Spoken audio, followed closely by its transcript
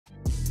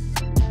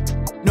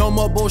No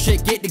more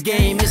bullshit, get the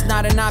game. It's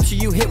not an option,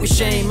 you hit with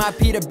shame. My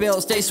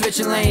Peterbilt, stay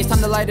switching lanes. Time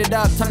to light it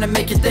up, time to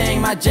make your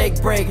thing. My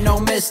Jake break, no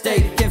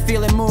mistake. Can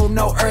feel it move,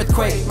 no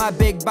earthquake. My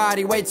big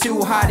body, way too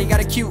hotty. Got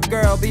a cute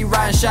girl, be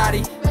riding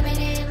shoddy.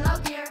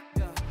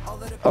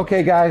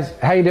 Okay guys,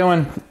 how you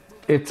doing?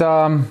 It's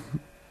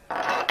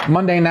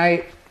Monday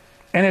night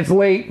and it's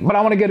late, but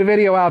I want to get a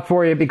video out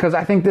for you because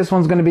I think this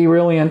one's going to be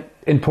really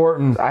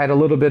important. I had a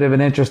little bit of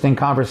an interesting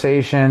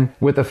conversation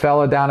with a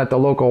fella down at the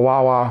local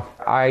Wawa.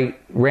 I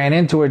ran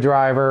into a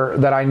driver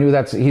that I knew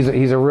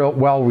he's a real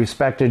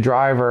well-respected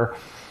driver.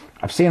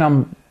 I've seen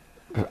him,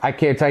 I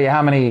can't tell you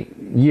how many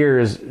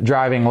years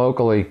driving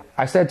locally.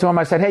 I said to him,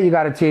 I said, hey, you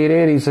got a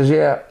T88? He says,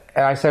 yeah.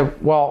 And I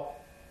said, well,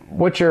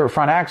 what's your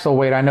front axle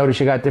weight? I noticed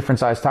you got different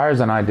size tires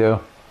than I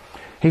do.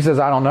 He says,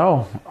 I don't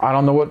know. I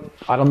don't know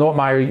what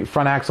my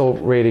front axle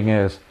rating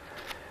is.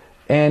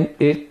 And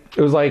it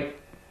was like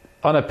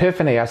an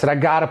epiphany. I said, I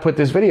got to put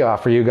this video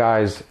out for you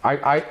guys.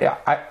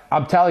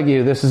 I'm telling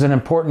you, this is an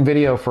important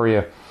video for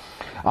you.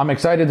 I'm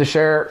excited to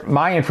share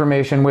my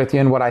information with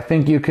you and what I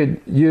think you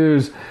could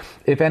use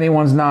if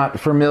anyone's not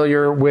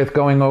familiar with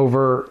going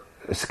over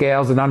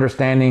scales and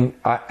understanding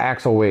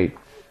axle weight.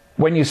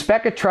 When you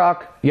spec a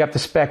truck, you have to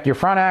spec your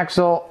front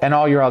axle and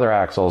all your other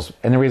axles.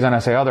 And the reason I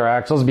say other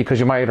axles is because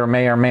you might or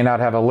may not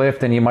have a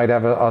lift and you might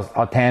have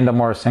a tandem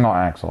or a single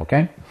axle,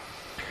 okay?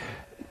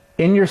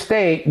 In your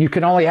state, you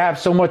can only have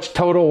so much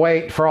total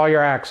weight for all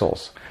your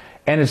axles.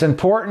 And it's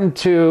important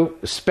to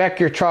spec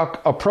your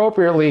truck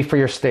appropriately for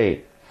your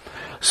state.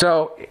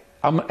 So,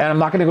 I'm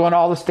not going to go in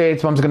all the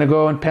states, but I'm just going to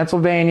go in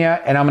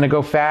Pennsylvania, and I'm going to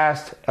go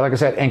fast, like I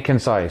said, and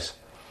concise.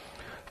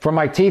 For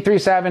my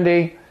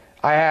T370,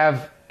 I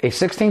have a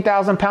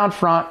 16,000 pound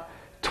front,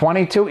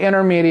 22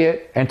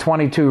 intermediate, and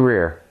 22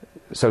 rear.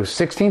 So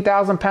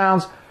 16,000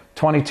 pounds,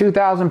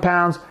 22,000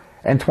 pounds,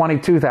 and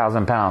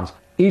 22,000 pounds.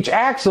 Each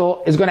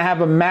axle is going to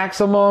have a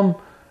maximum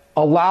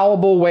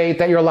allowable weight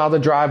that you're allowed to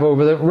drive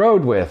over the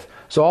road with.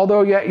 So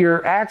although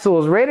your axle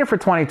is rated for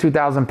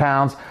 22,000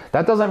 pounds,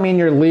 that doesn't mean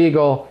you're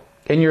legal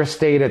in your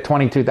state at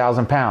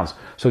 22,000 pounds.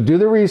 So do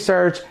the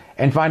research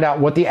and find out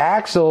what the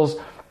axles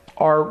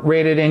are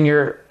rated in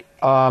your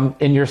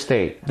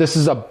state. This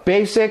is a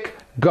basic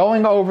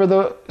going over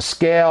the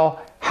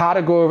scale, how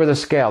to go over the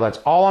scale. That's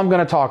all I'm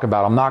going to talk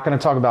about. I'm not going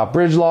to talk about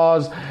bridge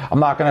laws. I'm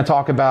not going to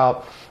talk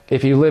about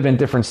if you live in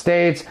different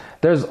states.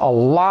 There's a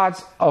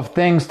lot of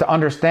things to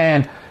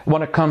understand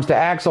when it comes to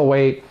axle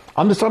weight.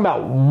 I'm just talking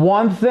about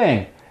one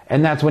thing,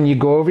 and that's when you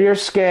go over your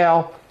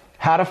scale,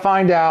 how to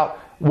find out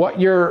what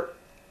your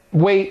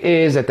weight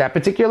is at that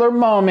particular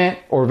moment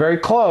or very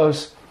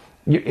close.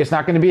 It's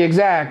not going to be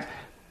exact,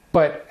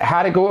 but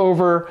how to go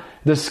over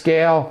the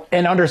scale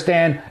and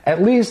understand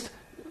at least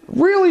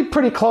really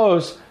pretty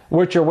close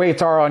what your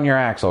weights are on your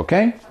axle,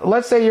 okay?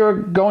 Let's say you're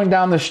going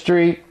down the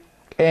street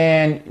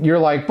and you're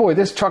like, boy,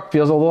 this truck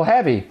feels a little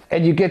heavy.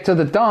 And you get to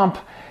the dump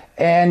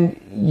and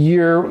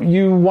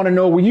you want to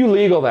know, were you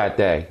legal that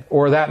day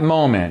or that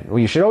moment? Well,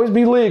 you should always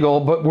be legal,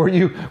 but were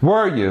you,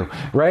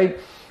 right?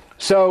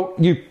 So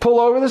you pull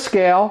over the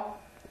scale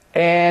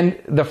and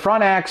the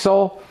front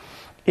axle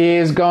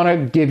is going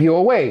to give you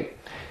a weight.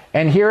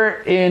 And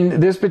here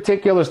in this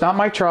particular, it's not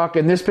my truck,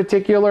 in this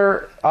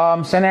particular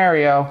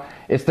scenario,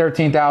 it's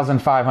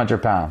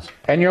 13,500 pounds.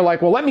 And you're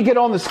like, well, let me get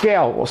on the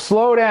scale. Well,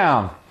 slow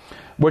down.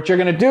 What you're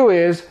going to do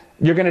is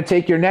you're going to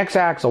take your next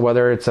axle,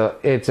 whether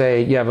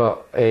you have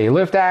a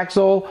lift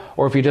axle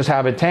or if you just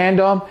have a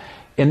tandem.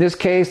 In this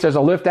case, there's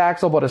a lift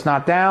axle, but it's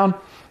not down.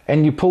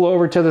 And you pull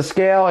over to the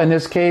scale. In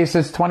this case,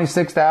 it's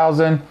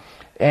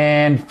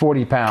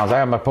 26,040 pounds.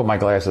 I'm going to put my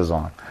glasses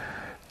on.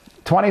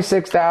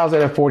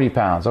 26,040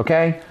 pounds,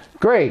 okay?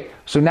 Great.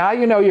 So now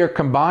you know your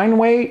combined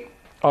weight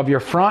of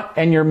your front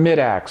and your mid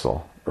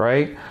axle,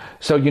 right?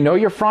 So you know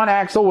your front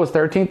axle was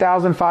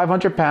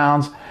 13,500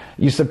 pounds.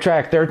 You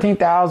subtract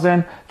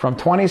 13,000 from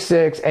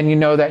 26, and you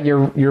know that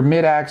your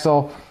mid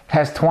axle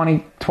has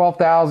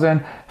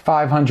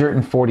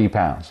 12,540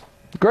 pounds.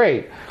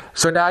 Great.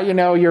 So now you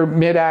know your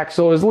mid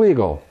axle is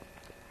legal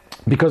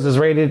because it's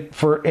rated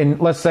for,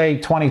 let's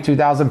say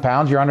 22,000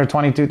 pounds. You're under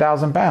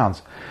 22,000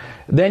 pounds.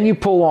 Then you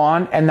pull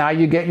on, and now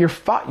you get your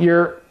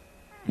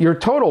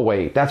total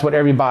weight. That's what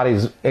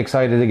everybody's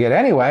excited to get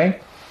anyway.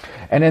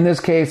 And in this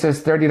case, it's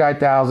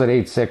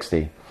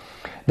 39,860.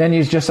 Then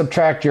you just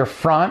subtract your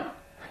front,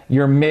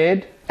 your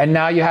mid, and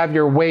now you have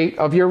your weight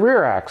of your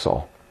rear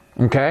axle.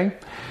 Okay?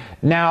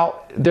 Now,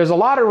 there's a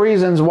lot of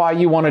reasons why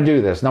you want to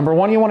do this. Number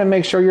one, you want to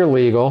make sure you're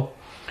legal.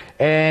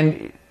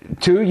 And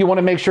two, you want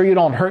to make sure you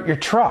don't hurt your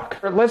truck.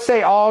 Let's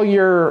say all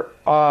you're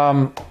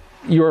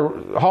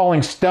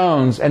hauling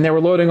stones and they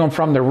were loading them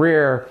from the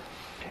rear,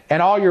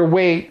 and all your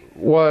weight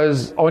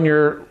was on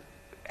your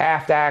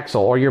aft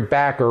axle or your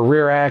back or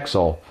rear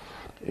axle.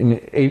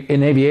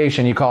 In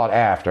aviation, you call it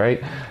aft,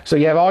 right? So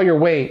you have all your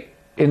weight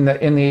in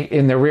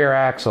the rear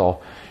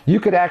axle.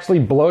 You could actually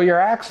blow your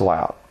axle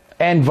out,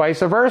 and vice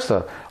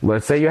versa.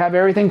 Let's say you have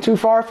everything too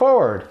far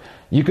forward.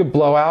 You could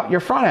blow out your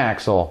front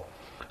axle.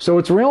 So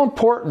it's real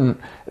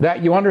important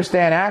that you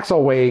understand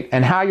axle weight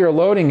and how you're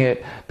loading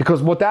it,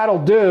 because what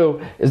that'll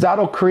do is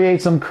that'll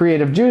create some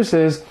creative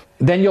juices.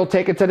 Then you'll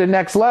take it to the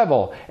next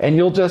level and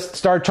you'll just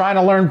start trying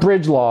to learn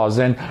bridge laws,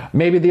 and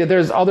maybe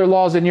there's other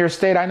laws in your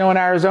state. I know in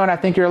Arizona, I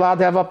think you're allowed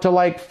to have up to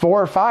like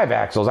 4 or 5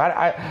 axles.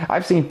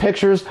 I've seen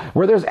pictures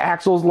where there's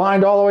axles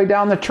lined all the way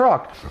down the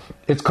truck.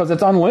 It's because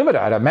it's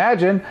unlimited, I'd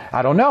imagine.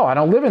 I don't know. I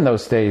don't live in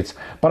those states,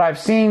 but I've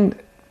seen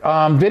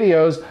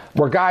videos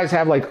where guys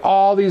have like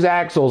all these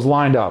axles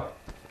lined up.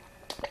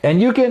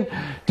 And you can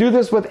do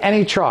this with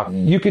any truck.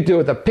 You could do it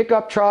with a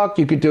pickup truck.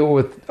 You could do it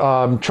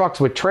with trucks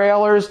with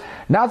trailers.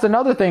 Now, it's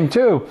another thing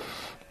too.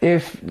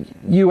 If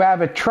you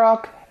have a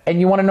truck and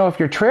you want to know if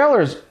your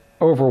trailer's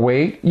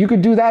overweight, you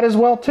could do that as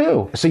well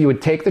too. So you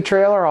would take the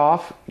trailer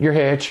off your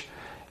hitch.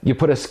 You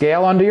put a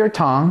scale under your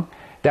tongue.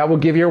 That will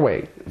give your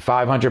weight,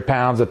 500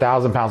 pounds,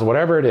 1,000 pounds,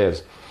 whatever it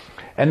is.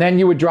 And then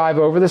you would drive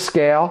over the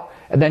scale,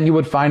 and then you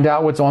would find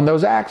out what's on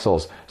those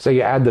axles. So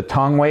you add the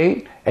tongue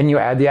weight and you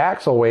add the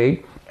axle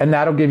weight, and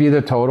that'll give you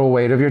the total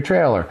weight of your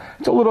trailer.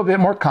 It's a little bit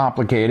more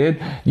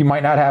complicated. You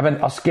might not have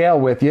a scale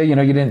with you. You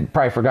know, you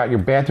probably forgot your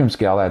bathroom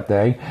scale that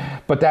day,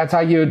 but that's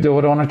how you do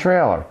it on a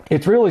trailer.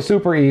 It's really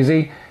super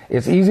easy.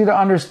 It's easy to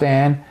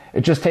understand.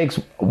 It just takes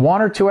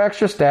 1 or 2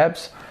 extra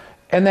steps,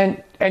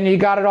 and you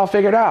got it all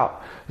figured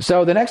out.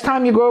 So the next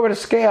time you go over the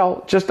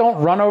scale, just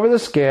don't run over the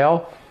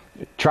scale.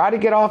 Try to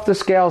get off the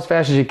scale as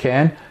fast as you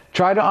can.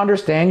 Try to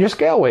understand your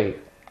scale weight.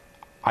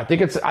 I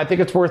think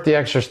it's worth the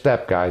extra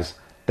step, guys.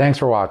 Thanks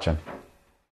for watching.